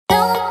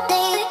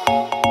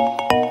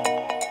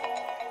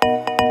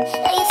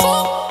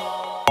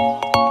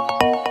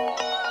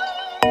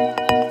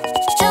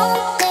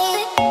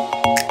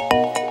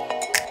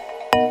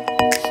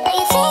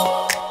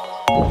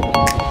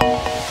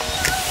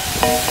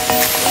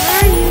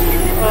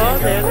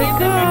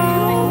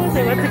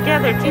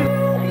together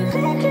too.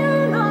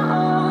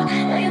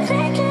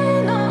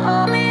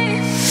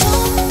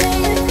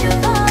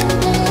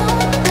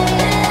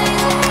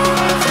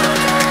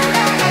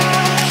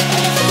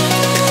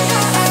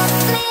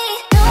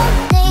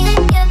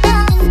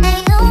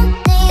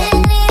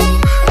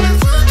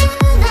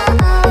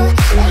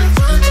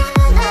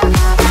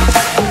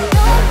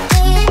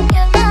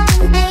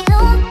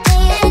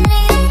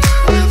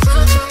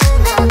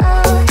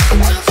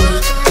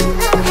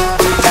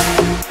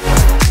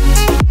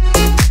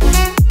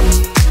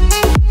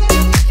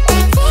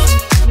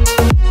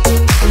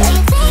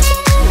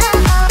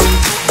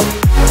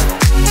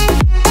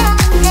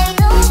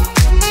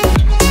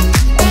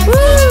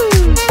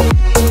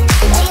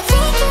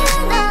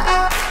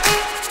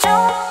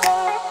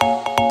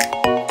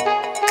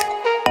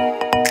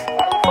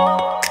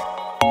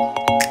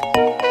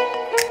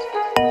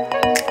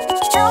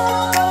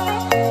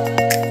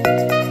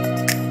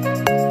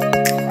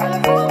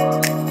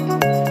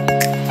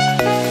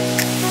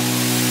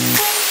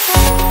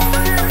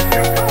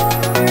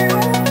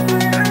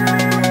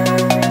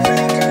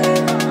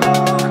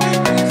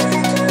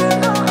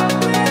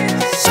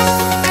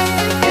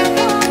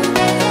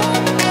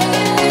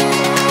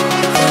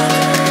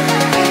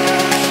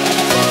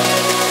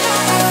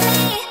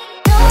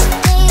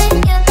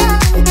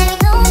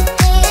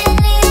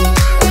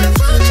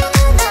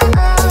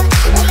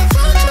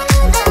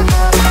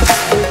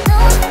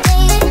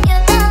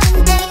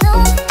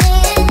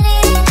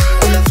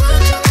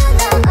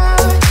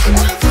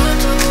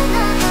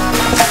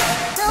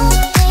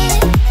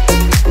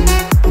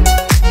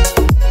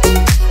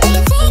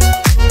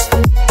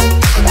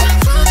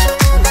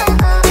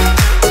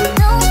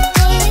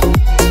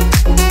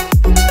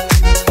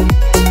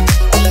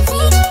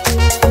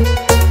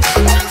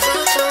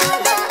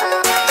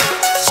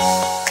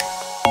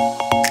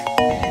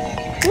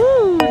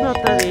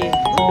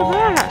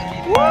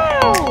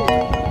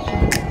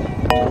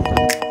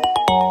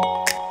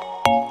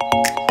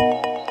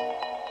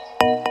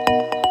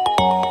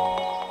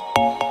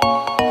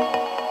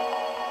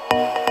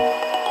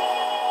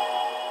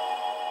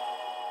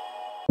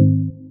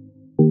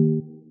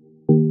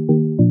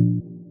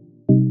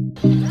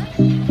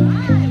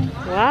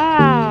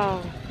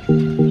 Wow.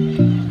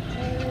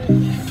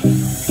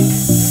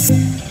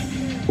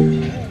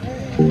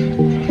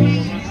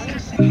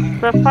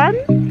 The fun?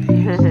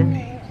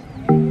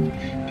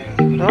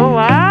 Oh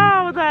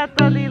wow,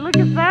 Natalie, look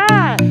at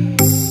that.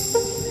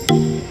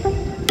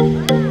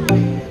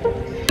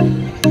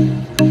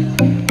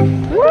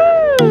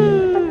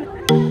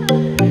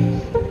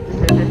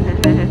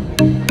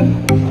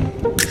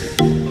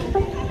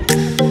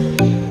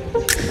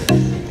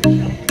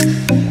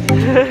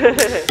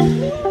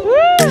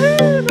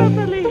 Woohoo,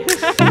 Natalie.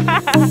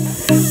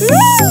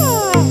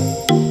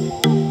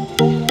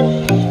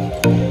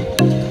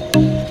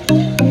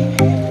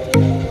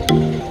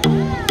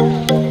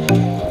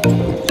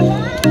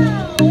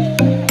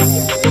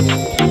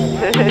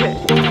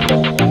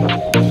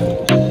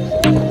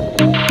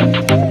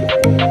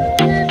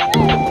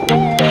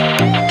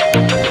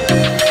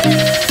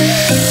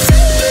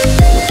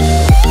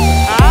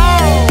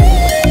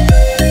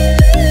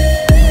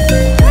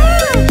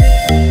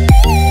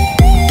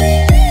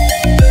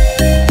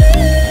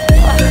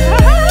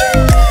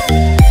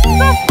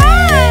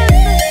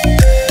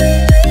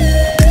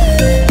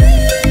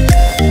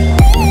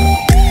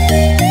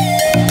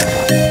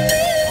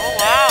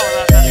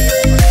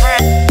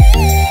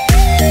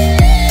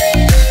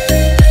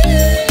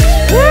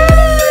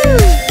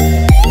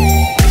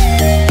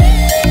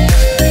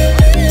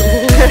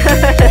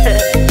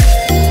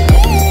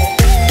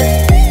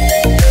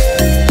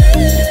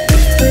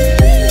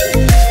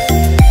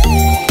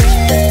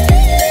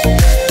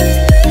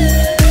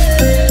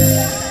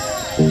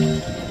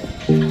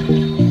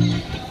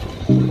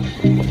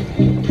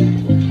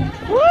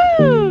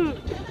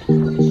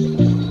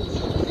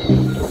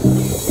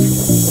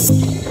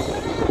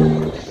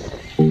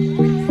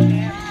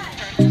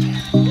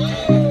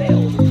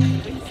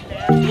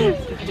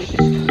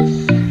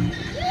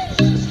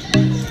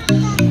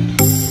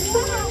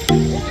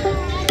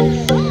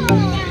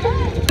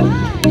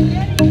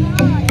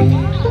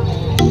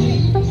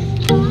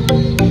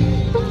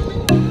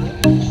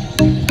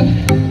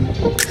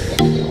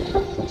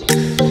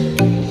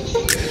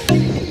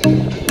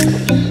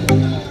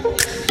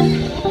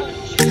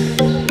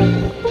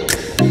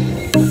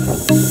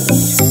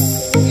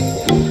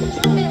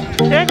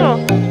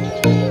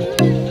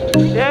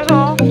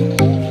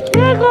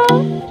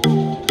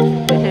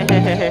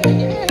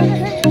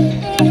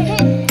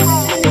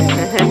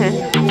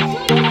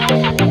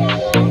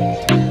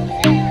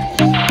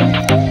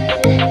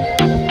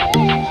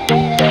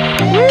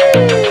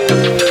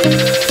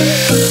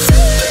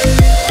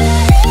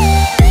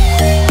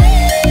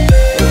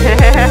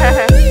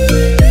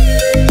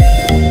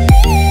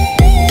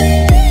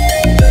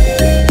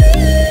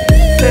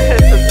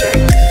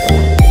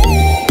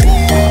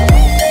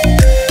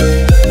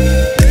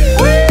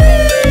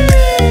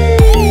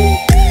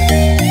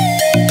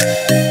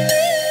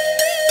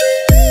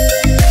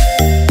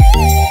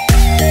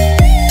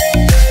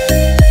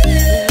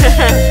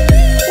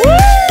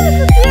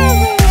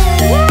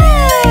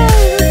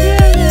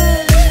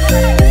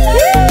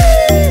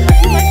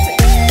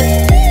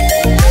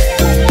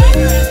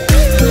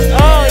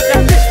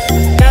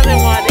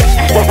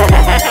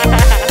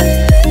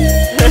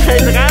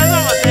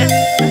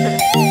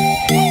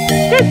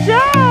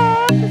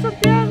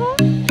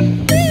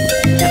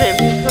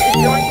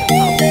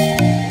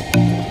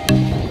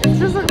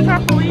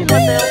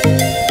 Bill.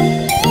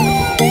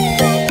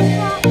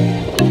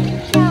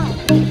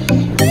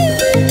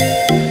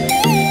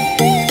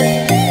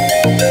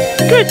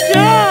 Good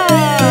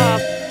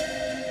job!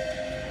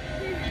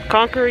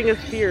 Conquering his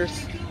fears.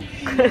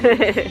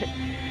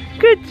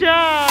 Good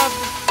job!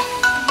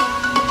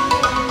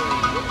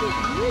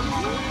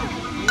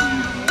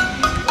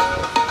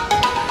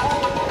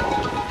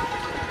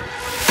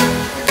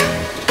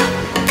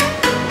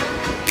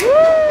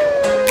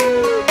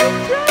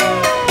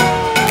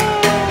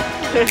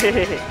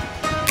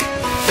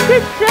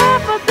 Good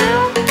job,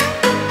 Adele!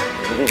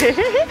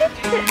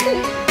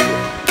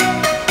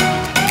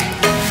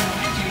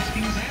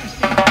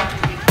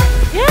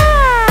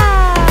 Yeah!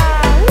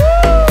 Woo!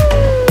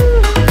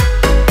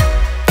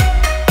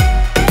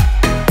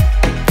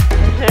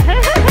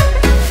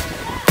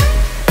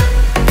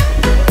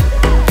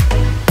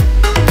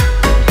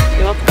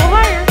 You want to go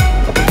higher?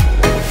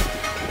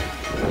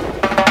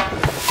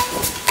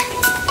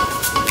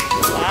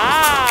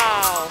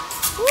 Wow!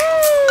 Woo!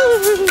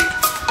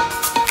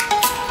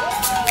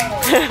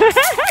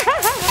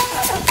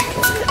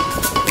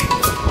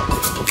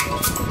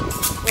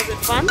 Was it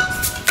fun?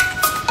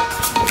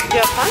 Did you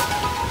have fun?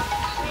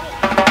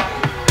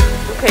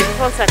 Okay, just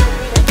 1 second.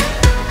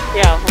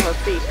 Yeah, well, let's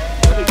see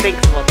what he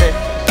thinks about this.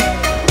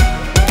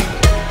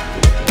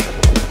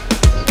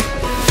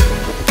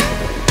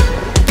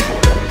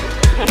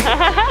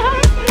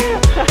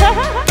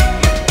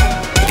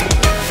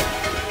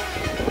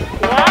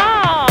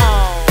 Wow!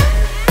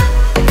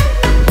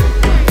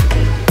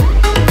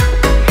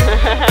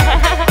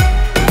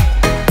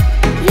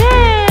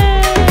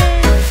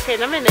 Okay,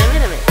 let me.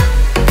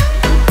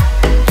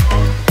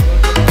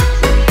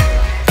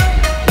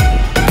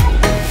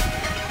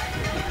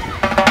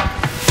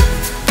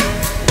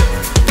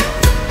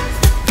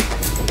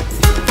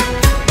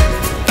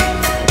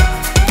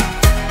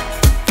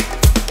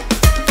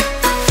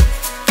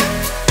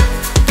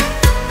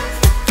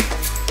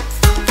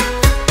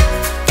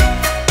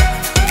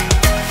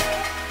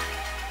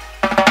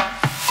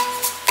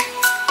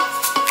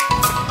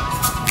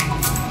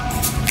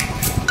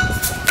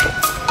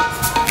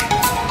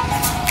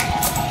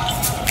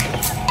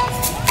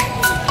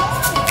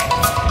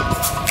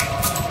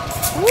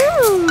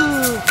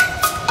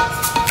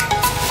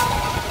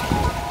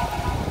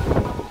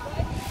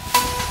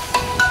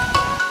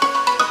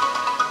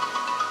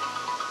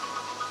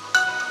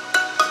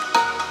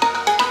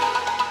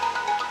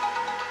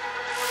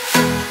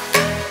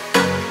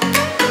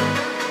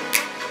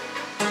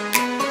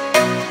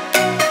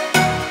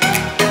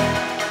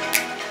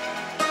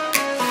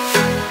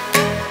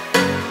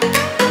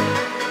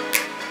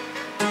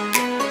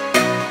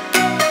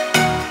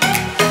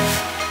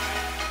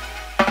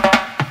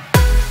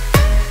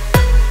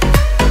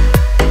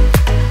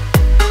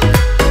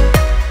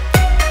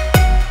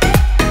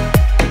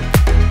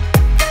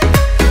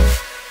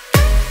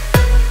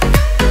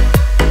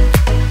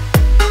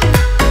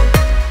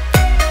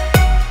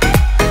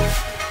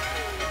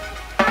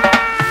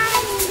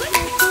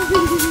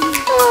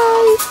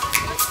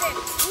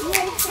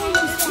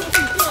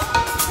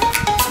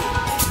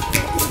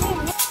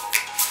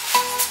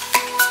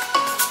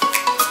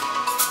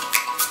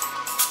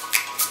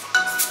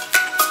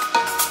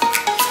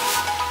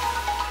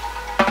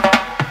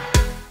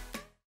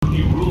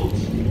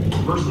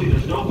 Firstly,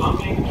 there's no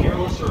bumping,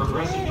 careless, or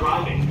aggressive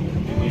driving.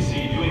 If we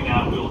see you doing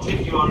that, we'll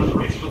take you out of the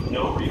race with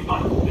no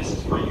refund. This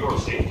is for your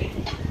safety.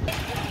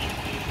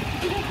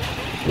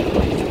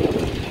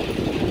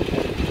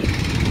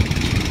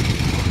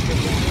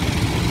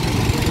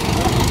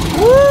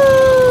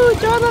 Woo!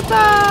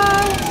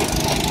 Jonathan!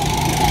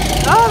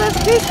 Oh, that's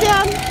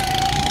Christian!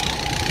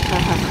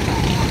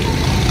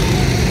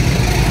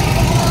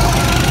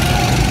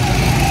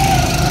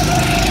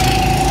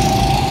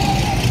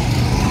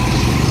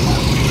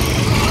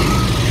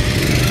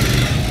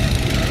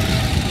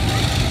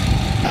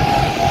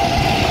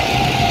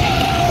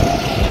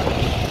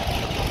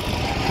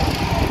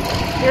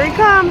 Here he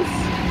comes!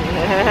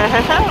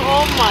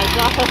 Oh my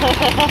god!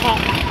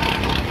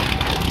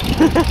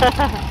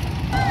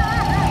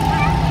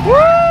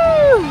 Woo!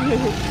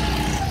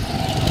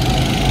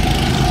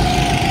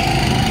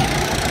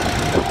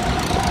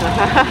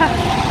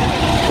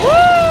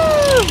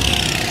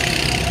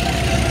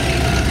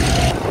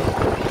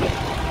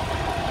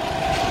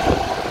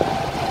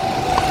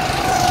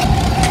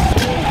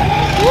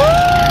 Woo!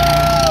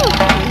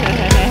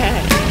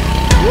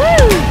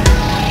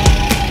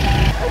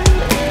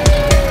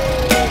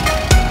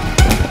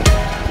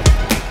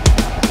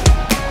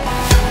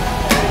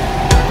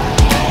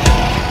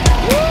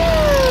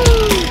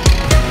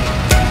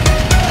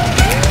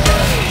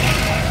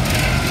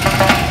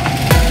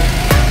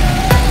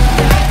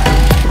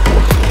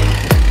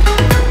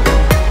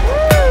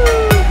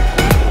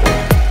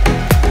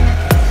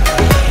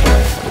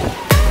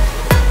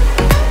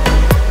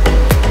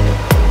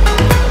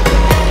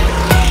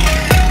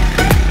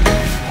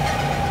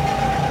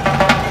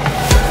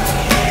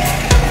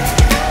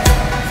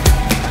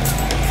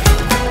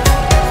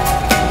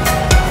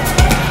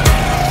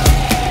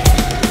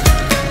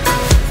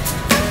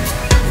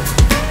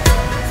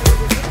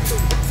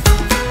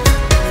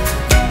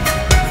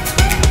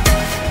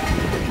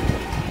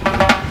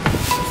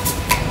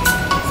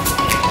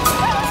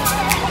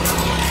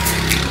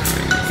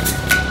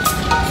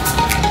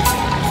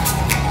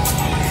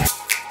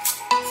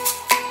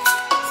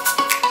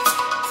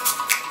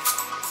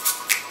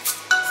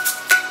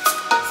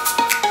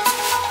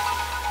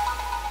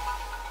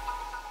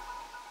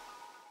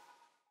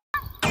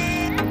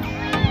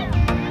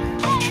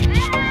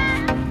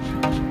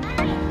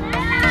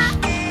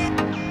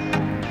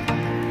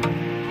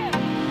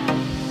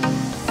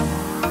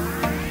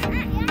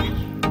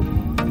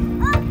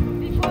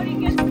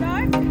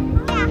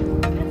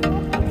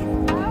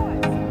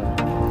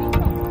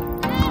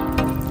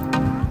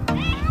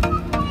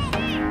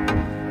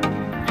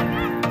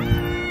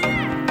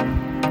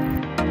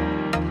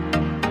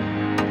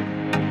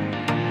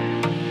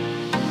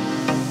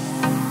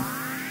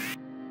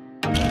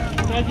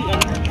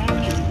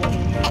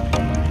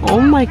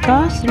 my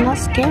gosh, I'm not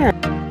scared.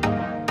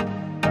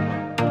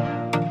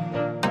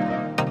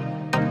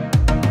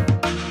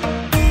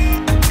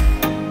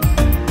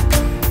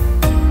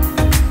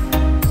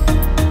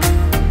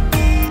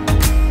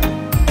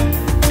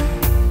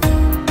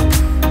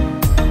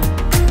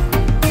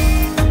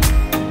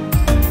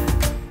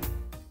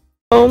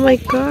 Oh my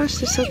gosh,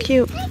 they're so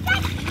cute.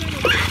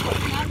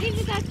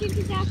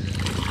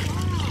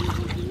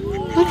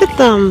 Look at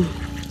them.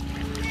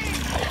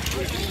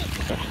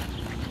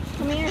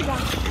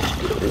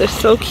 They're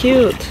so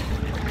cute.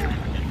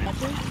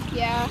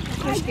 Yeah,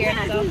 I'm scared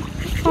though.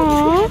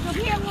 Aww.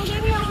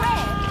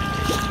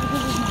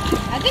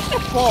 I think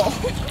they're full.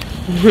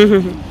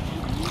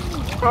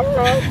 I'm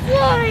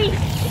sorry.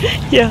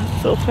 Yeah,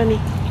 so funny.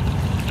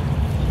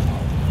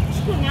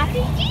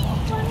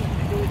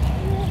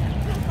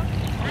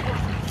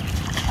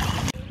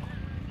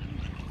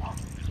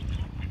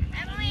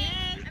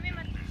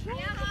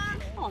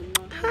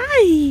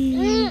 Hi.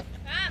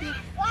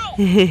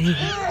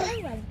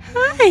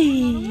 Hi.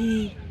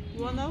 You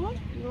want another one?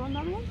 You want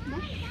another one? No?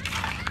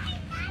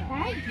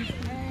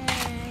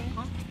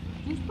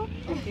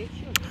 Okay,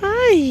 sure.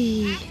 Hi.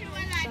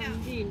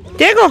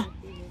 Diego.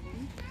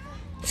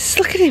 Just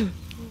look at him.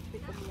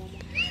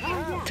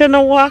 Trying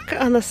to walk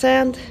on the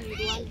sand.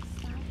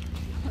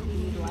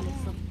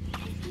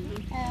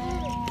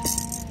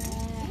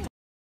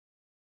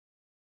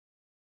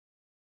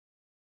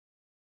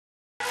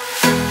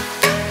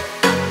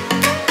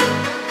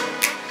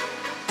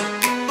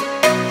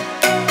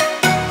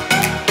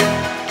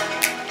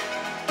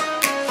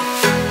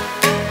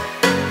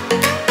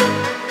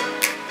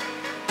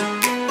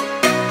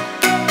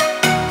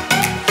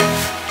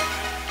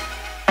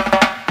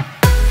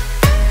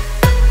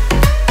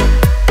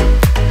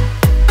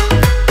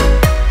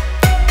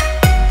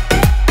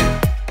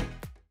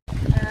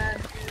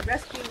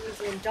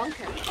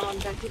 On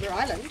Vancouver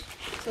Island,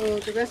 so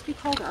the rescue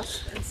called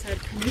us and said,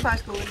 "Can you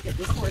guys go and get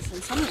this horse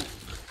in sunlight?"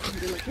 And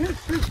we were like, "Yeah,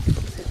 sure." They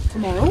said,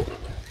 "Tomorrow?"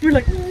 We were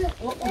like,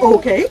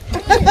 "Okay."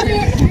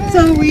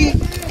 So we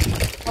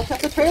hooked up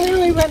the trailer,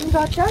 we went and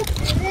got Jack,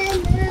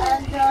 and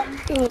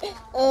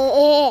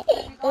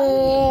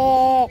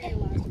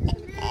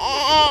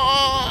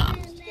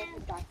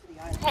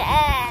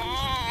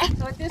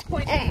so at this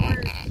point,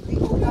 we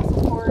owned us a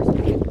horse,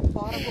 we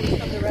bought a horse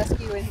from the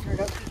rescue, and he turned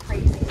out to be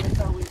crazy, and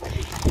so we went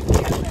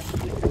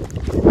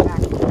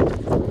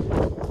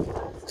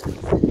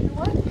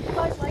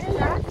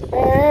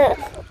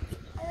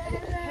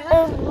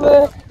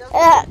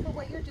and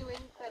what you're doing,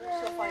 better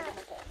still find him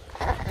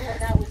a home. And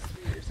that was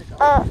 3 years ago.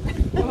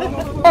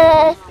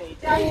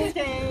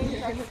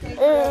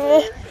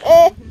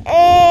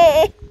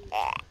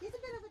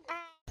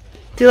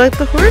 Do you like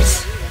the horse?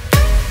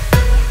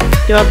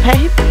 Do you want to pet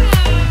him?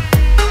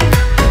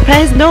 Pet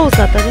his nose,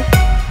 not that.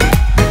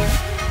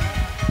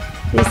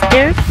 You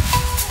scared?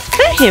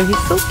 Pet him,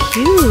 he's so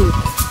cute.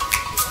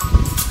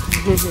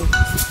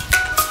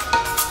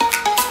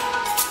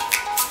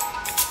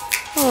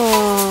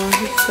 Oh,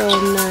 he's so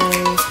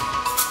nice.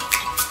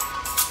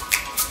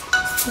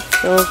 He's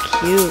so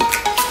cute.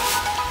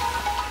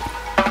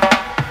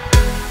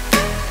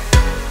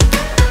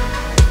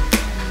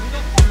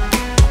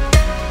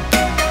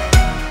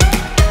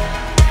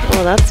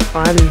 Oh, that's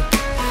fun.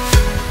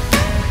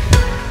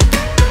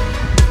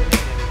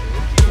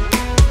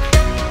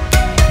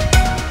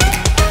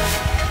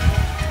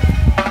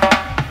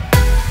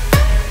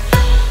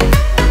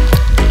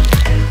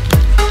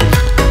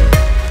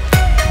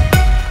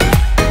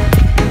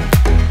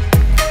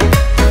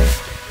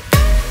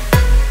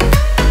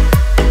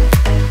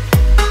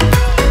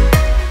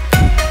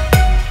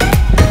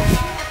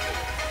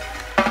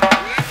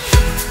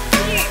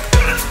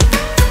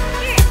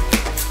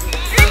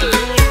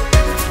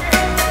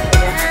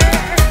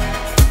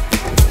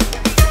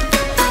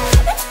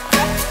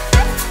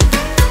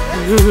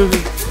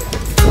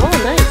 Oh,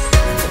 nice.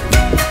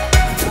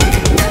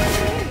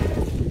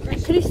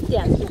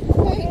 Christian.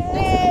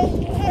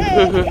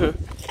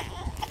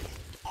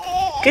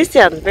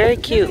 Christian, very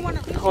cute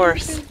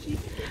horse.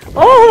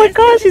 Oh my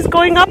gosh, he's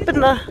going up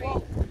in the...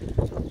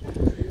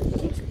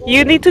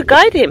 You need to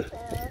guide him.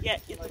 Yeah,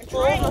 you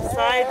pull on the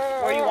side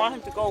where you want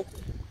him to go.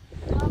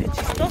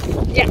 ¿Chisto?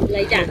 Yeah,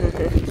 like that.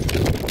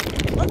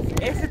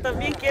 Ese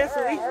también quiere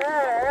subir.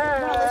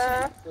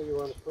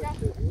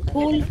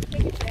 Pull.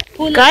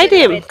 Guide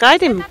him,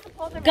 guide him.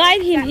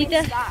 Guide him.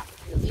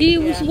 He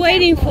was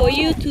waiting for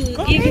you to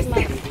give him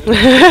a...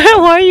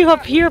 Why are you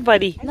up here,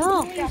 buddy?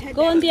 No,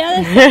 go on the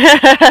other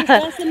side.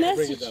 That's the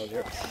message.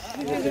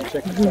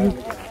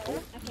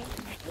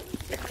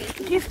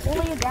 Just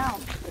pull it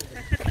down.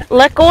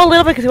 Let go a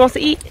little bit because he wants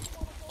to eat.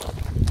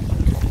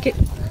 Okay.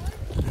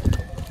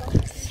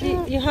 See,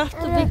 you have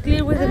to be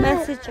clear with the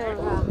message.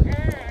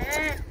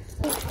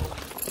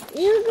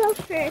 You go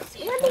first.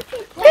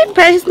 Hey,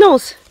 pet his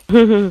nose.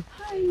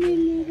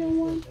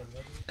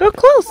 Go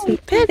close and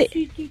pet it.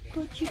 Tiene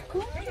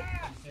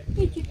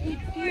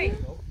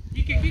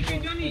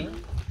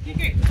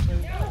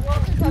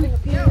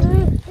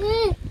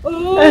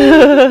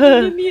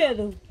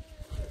miedo.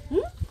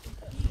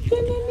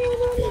 Tiene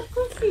miedo.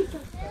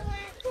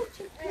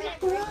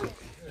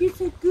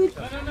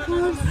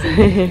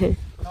 I'm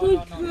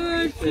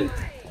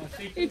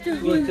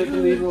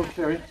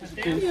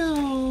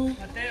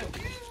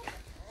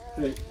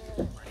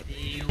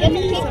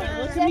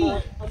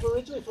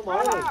originally from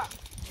Ireland.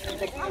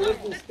 I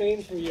lived in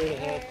Spain for a year and a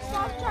half.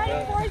 Stop trying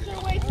to force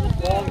your way to the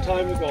food. Long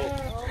time ago.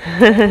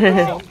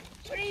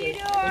 What are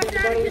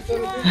you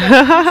doing?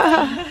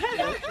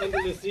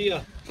 Andalusia.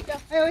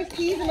 I always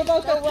tease him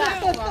about the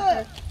walk.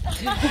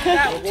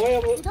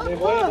 Me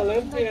voy a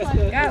Valencia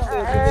este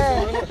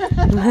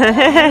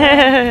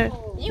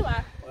You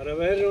are. para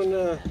ver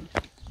un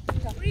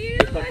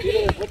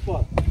partido de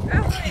fútbol.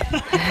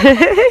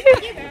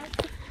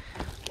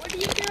 What are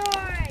you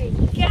doing?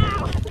 Go!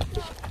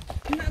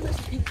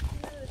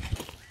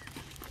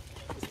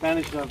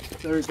 Spanish have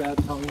very bad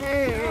tongue.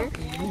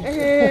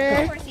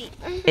 Okay,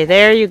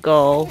 there you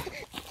go.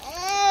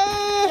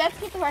 Let's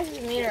get the horses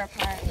and meter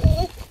apart.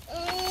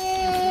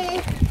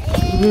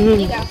 There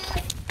you go.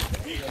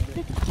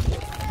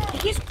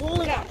 He's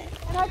pulling out.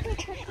 And I can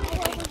take the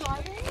horses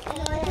driving, and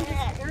then I can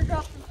just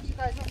airdrop them for you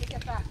guys when we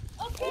get back.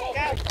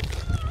 Okay.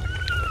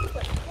 Go.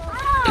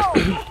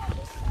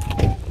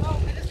 Oh,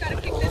 I just gotta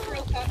pick this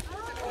rope up.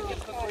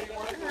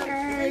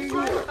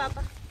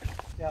 Papa.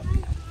 Yeah.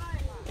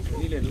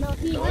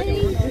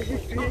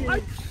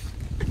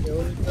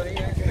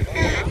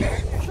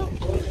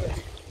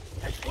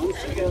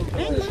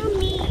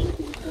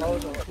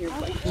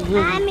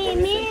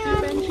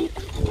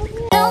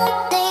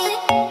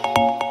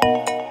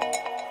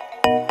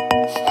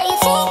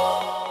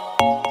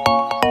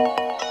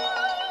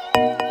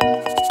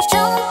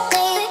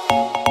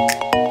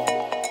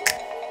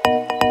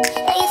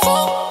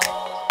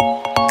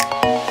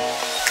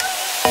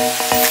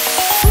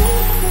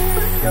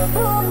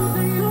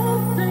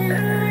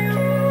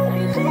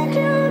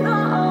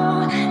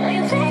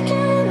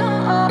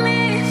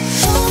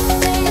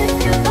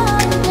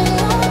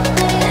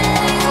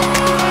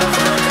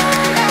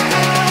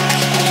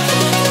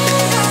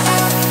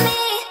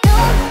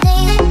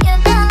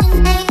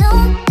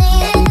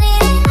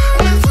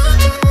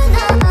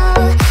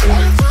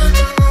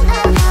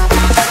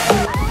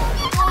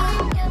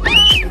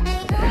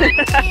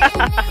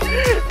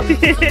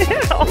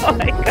 Oh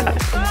my god.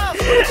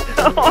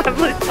 Oh,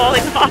 Emily's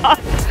falling off.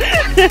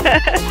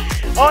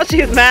 Oh,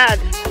 she's mad.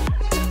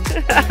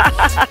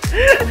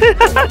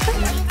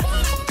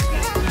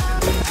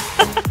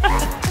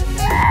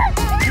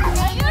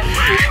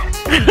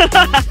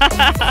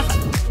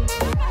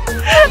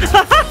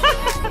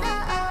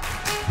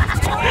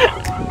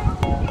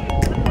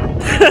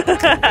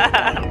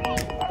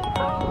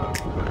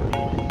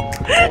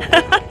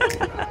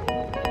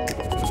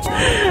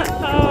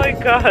 Oh my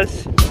gosh.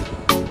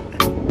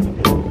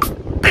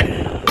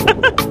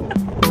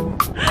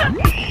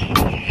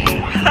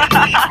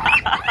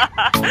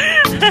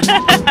 Ha ha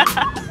ha ha!